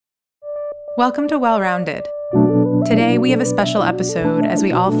Welcome to Well-Rounded. Today, we have a special episode as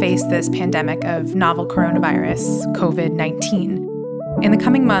we all face this pandemic of novel coronavirus, COVID-19. In the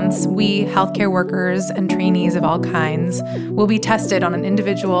coming months, we, healthcare workers and trainees of all kinds, will be tested on an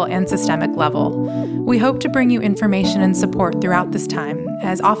individual and systemic level. We hope to bring you information and support throughout this time,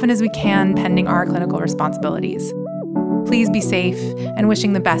 as often as we can, pending our clinical responsibilities. Please be safe, and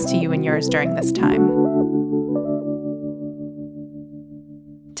wishing the best to you and yours during this time.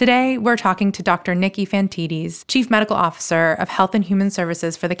 Today, we're talking to Dr. Nikki Fantides, Chief Medical Officer of Health and Human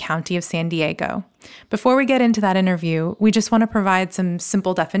Services for the County of San Diego. Before we get into that interview, we just want to provide some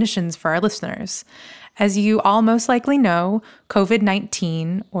simple definitions for our listeners. As you all most likely know,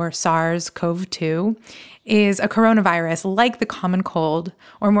 COVID-19, or SARS-CoV-2, is a coronavirus like the common cold,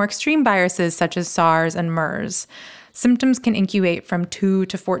 or more extreme viruses such as SARS and MERS. Symptoms can incubate from 2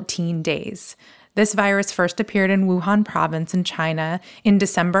 to 14 days. This virus first appeared in Wuhan province in China in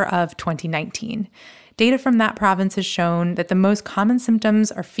December of 2019. Data from that province has shown that the most common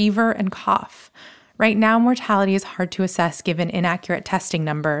symptoms are fever and cough. Right now, mortality is hard to assess given inaccurate testing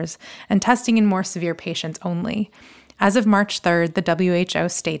numbers and testing in more severe patients only. As of March 3rd, the WHO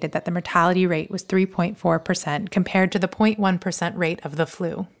stated that the mortality rate was 3.4% compared to the 0.1% rate of the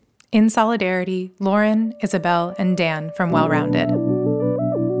flu. In solidarity, Lauren, Isabel, and Dan from Well-Rounded.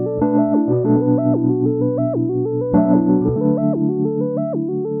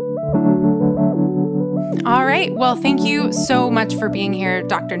 All right. Well, thank you so much for being here,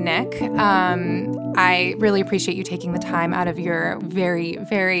 Dr. Nick. I really appreciate you taking the time out of your very,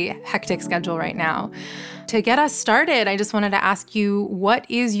 very hectic schedule right now. To get us started, I just wanted to ask you, what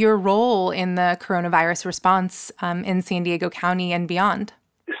is your role in the coronavirus response in San Diego County and beyond?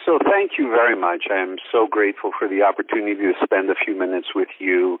 So thank you very much. I am so grateful for the opportunity to spend a few minutes with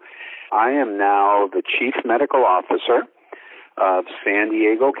you. I am now the Chief Medical Officer of San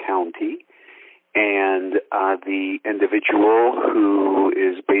Diego County, and the individual who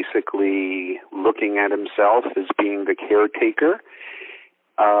is basically looking at himself as being the caretaker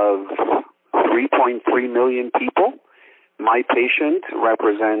of 3.3 million people. My patient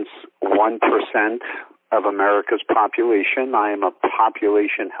represents 1% of America's population. I am a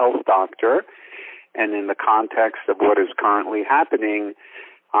population health doctor, and in the context of what is currently happening,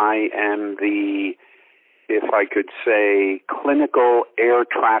 I am the, if I could say, clinical air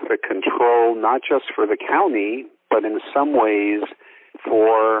traffic control, not just for the county, but in some ways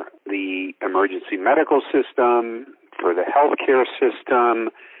for the emergency medical system, for the healthcare system,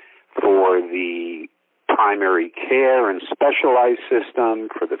 for the primary care and specialized system,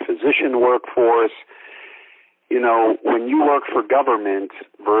 for the physician workforce. You know, when you work for government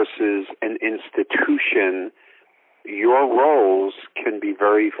versus an institution, your roles can be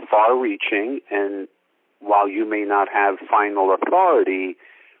very far-reaching, and while you may not have final authority,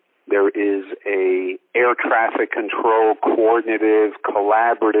 there is a air traffic control, coordinative,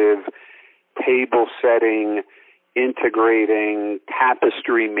 collaborative, table setting, integrating,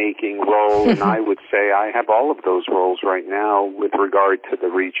 tapestry making role, and I would say I have all of those roles right now with regard to the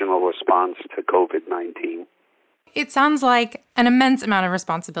regional response to COVID-19. It sounds like an immense amount of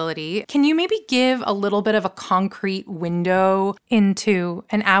responsibility. Can you maybe give a little bit of a concrete window into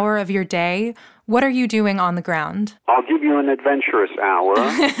an hour of your day? What are you doing on the ground? I'll give you an adventurous hour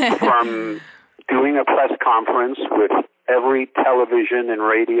from doing a press conference with every television and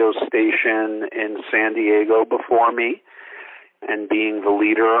radio station in San Diego before me and being the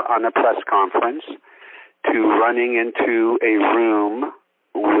leader on a press conference, to running into a room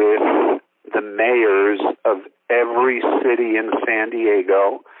with the mayors of every city in San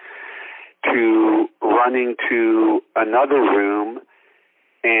Diego, to running to another room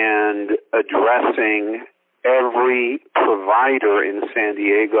and addressing every provider in San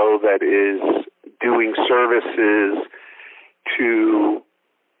Diego that is doing services to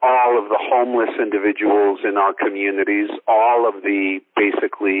all of the homeless individuals in our communities, all of the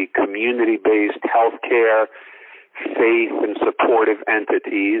basically community-based healthcare, faith, and supportive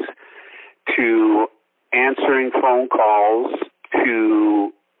entities, to answering phone calls,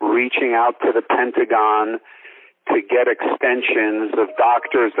 to reaching out to the Pentagon to get extensions of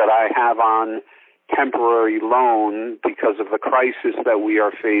doctors that I have on temporary loan because of the crisis that we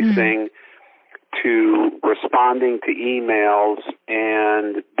are facing, to responding to emails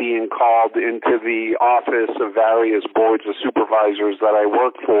and being called into the office of various boards of supervisors that I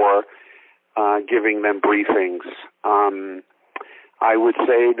work for, giving them briefings. I would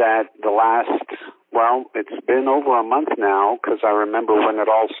say that it's been over a month now, because I remember when it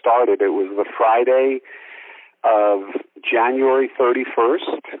all started. It was the Friday of January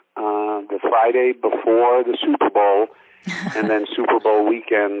 31st, the Friday before the Super Bowl, and then Super Bowl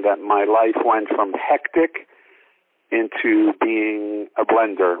weekend, that my life went from hectic into being a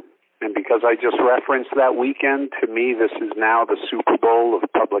blender. And because I just referenced that weekend, to me, this is now the Super Bowl of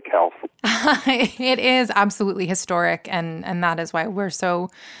public health. It is absolutely historic, and that is why we're so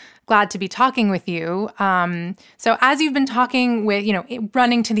glad to be talking with you. So as you've been talking with,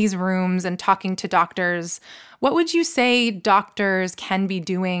 running to these rooms and talking to doctors, what would you say doctors can be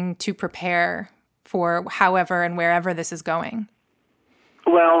doing to prepare for however and wherever this is going?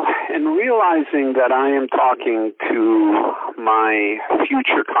 Well, in realizing that I am talking to my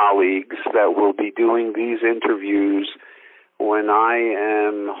future colleagues that will be doing these interviews when I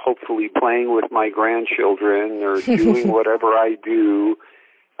am hopefully playing with my grandchildren or doing whatever I do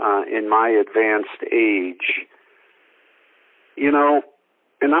in my advanced age,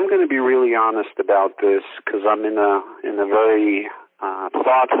 and I'm going to be really honest about this because I'm in a very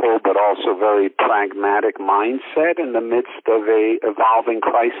thoughtful but also very pragmatic mindset in the midst of a evolving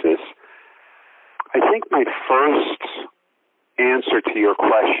crisis. I think my first answer to your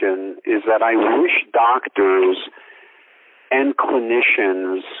question is that I wish doctors and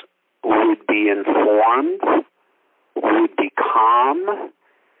clinicians would be informed, would be calm,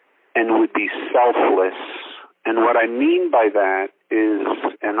 and would be selfless. And what I mean by that is,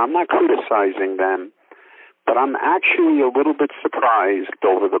 and I'm not criticizing them, but I'm actually a little bit surprised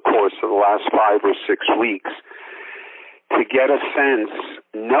over the course of the last 5 or 6 weeks to get a sense,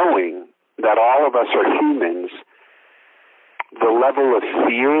 knowing that all of us are humans, the level of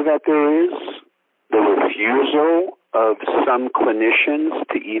fear that there is, the refusal of some clinicians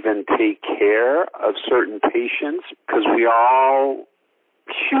to even take care of certain patients, because we are all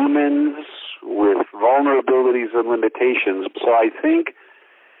humans with vulnerabilities and limitations. So I think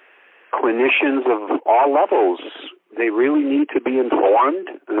clinicians of all levels, they really need to be informed,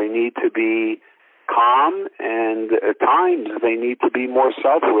 they need to be calm, and at times they need to be more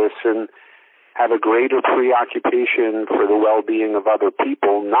selfless and have a greater preoccupation for the well-being of other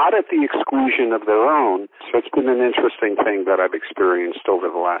people, not at the exclusion of their own. So it's been an interesting thing that I've experienced over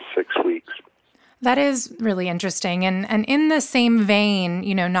the last 6 weeks. That is really interesting. And in the same vein,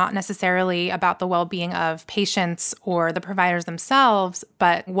 not necessarily about the well-being of patients or the providers themselves,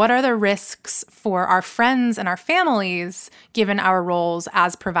 but what are the risks for our friends and our families, given our roles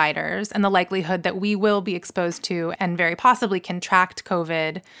as providers and the likelihood that we will be exposed to and very possibly contract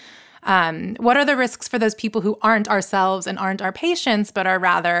COVID? What are the risks for those people who aren't ourselves and aren't our patients, but are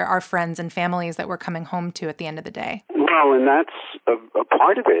rather our friends and families that we're coming home to at the end of the day? Well, and that's a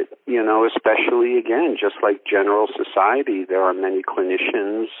part of it, especially, again, just like general society, there are many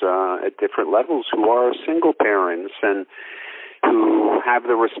clinicians at different levels who are single parents and who have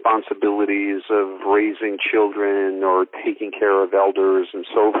the responsibilities of raising children or taking care of elders and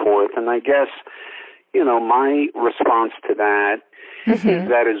so forth. And I guess, my response to that is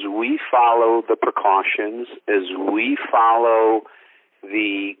that as we follow the precautions, as we follow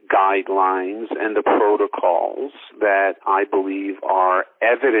the guidelines and the protocols that I believe are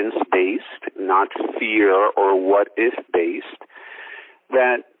evidence-based, not fear or what-if-based,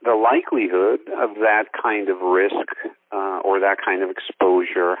 that the likelihood of that kind of risk or that kind of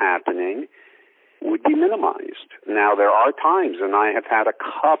exposure happening would be minimized. Now, there are times, and I have had a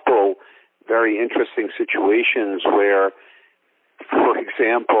couple very interesting situations where, for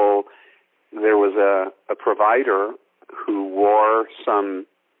example, there was a provider who wore some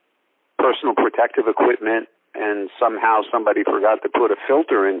personal protective equipment and somehow somebody forgot to put a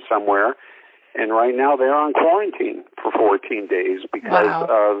filter in somewhere, and right now they're on quarantine for 14 days because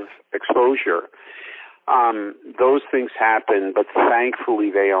of exposure. Those things happen, but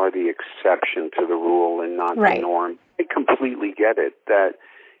thankfully they are the exception to the rule and not the norm. I completely get it that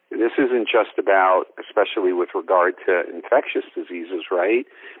this isn't just about, especially with regard to infectious diseases, right?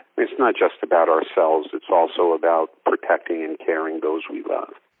 It's not just about ourselves. It's also about protecting and caring those we love.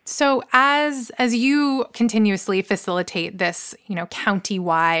 So as you continuously facilitate this,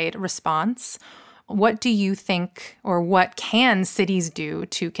 county-wide response, what do you think, or what can cities do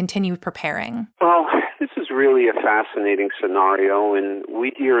to continue preparing? Well, this is really a fascinating scenario, and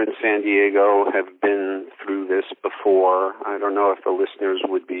we here in San Diego have been through this before. I don't know if the listeners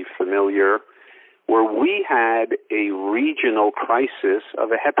would be familiar, where we had a regional crisis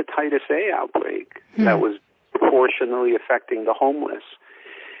of a hepatitis A outbreak that was proportionally affecting the homeless.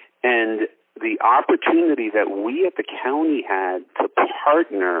 And the opportunity that we at the county had to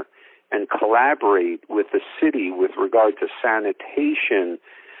partner and collaborate with the city with regard to sanitation,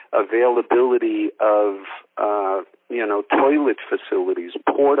 availability of, toilet facilities,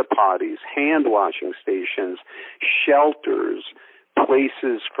 porta potties, hand washing stations, shelters,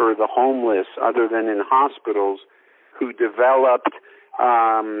 places for the homeless other than in hospitals, who developed,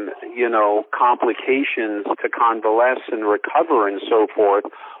 complications to convalesce and recover and so forth.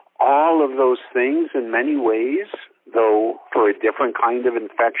 All of those things in many ways, though for a different kind of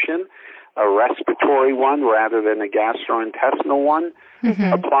infection, a respiratory one rather than a gastrointestinal one,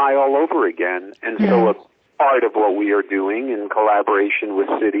 apply all over again. And so a part of what we are doing in collaboration with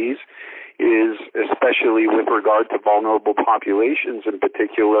cities is, especially with regard to vulnerable populations, in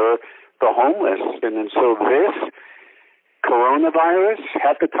particular the homeless. And so this coronavirus,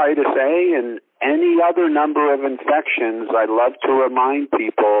 hepatitis A, and any other number of infections, I love to remind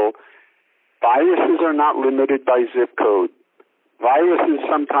people, viruses are not limited by zip code. Viruses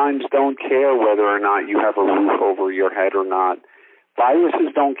sometimes don't care whether or not you have a roof over your head or not.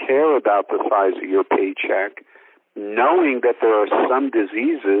 Viruses don't care about the size of your paycheck. Knowing that there are some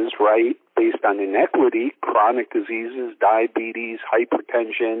diseases, right, based on inequity, chronic diseases, diabetes,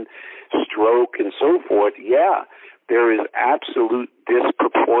 hypertension, stroke, and so forth, there is absolute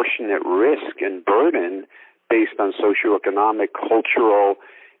disproportionate risk and burden based on socioeconomic, cultural,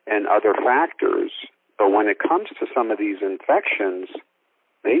 and other factors. But when it comes to some of these infections,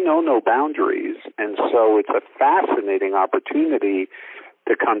 they know no boundaries. And so it's a fascinating opportunity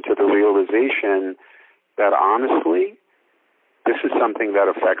to come to the realization that honestly, this is something that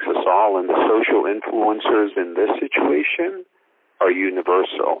affects us all, and the social influencers in this situation are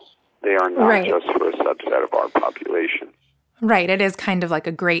universal. They are not just for a subset of our population. Right. It is kind of like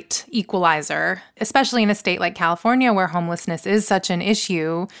a great equalizer, especially in a state like California where homelessness is such an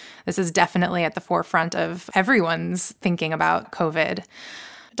issue. This is definitely at the forefront of everyone's thinking about COVID.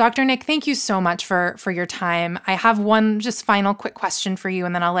 Dr. Nick, thank you so much for your time. I have one just final quick question for you,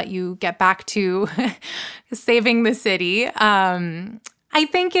 and then I'll let you get back to saving the city. I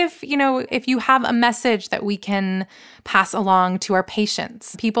think if you have a message that we can pass along to our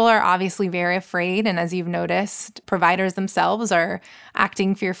patients, people are obviously very afraid. And as you've noticed, providers themselves are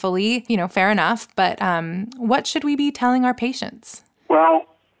acting fearfully, fair enough. But what should we be telling our patients? Well,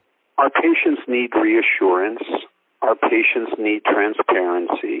 our patients need reassurance. Our patients need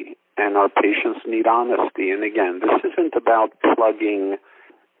transparency, and our patients need honesty. And again, this isn't about plugging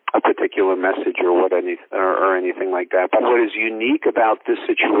a particular message or anything like that. But what is unique about this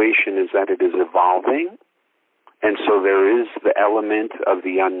situation is that it is evolving, and so there is the element of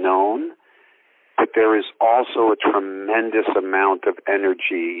the unknown, but there is also a tremendous amount of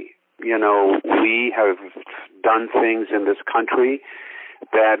energy. We have done things in this country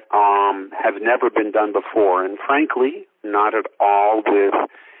that have never been done before, and frankly, not at all with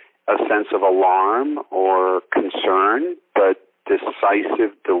a sense of alarm or concern, but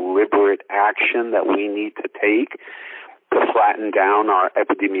decisive, deliberate action that we need to take to flatten down our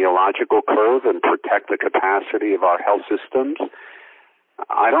epidemiological curve and protect the capacity of our health systems.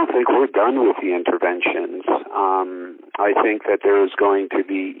 I don't think we're done with the interventions. I think that there is going to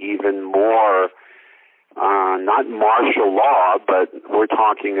be even more, not martial law, but we're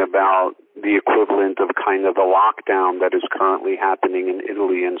talking about the equivalent of kind of the lockdown that is currently happening in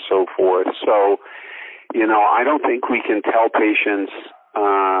Italy and so forth. So, I don't think we can tell patients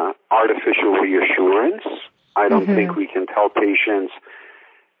artificial reassurance. I don't think we can tell patients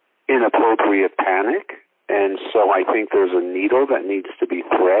inappropriate panic. And so I think there's a needle that needs to be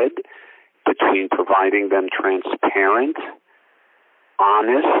thread between providing them transparent,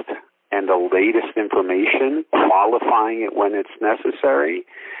 honest, and the latest information, qualifying it when it's necessary,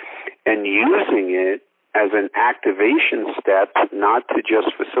 and using it as an activation step, not to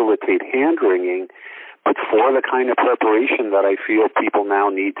just facilitate hand-wringing, but for the kind of preparation that I feel people now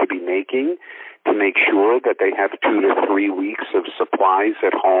need to be making to make sure that they have 2 to 3 weeks of supplies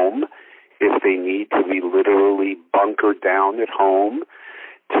at home, if they need to be literally bunkered down at home,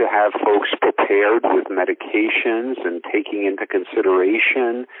 to have folks prepared with medications and taking into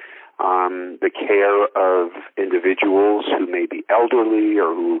consideration the care of individuals who may be elderly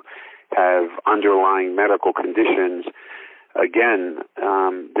or who have underlying medical conditions. Again,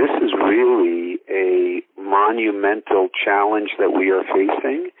 this is really a monumental challenge that we are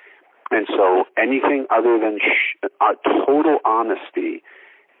facing. And so anything other than total honesty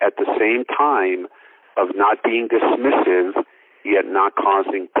at the same time of not being dismissive, yet not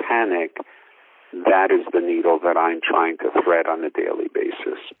causing panic, that is the needle that I'm trying to thread on a daily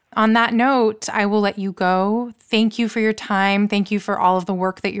basis. On that note, I will let you go. Thank you for your time. Thank you for all of the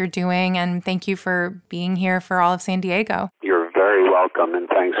work that you're doing, and thank you for being here for all of San Diego. You're very welcome, and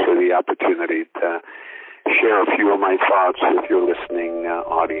thanks for the opportunity to share a few of my thoughts with your listening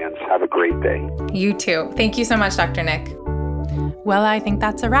audience. Have a great day. You too. Thank you so much, Dr. Nick. Well, I think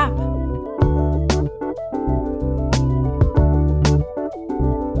that's a wrap.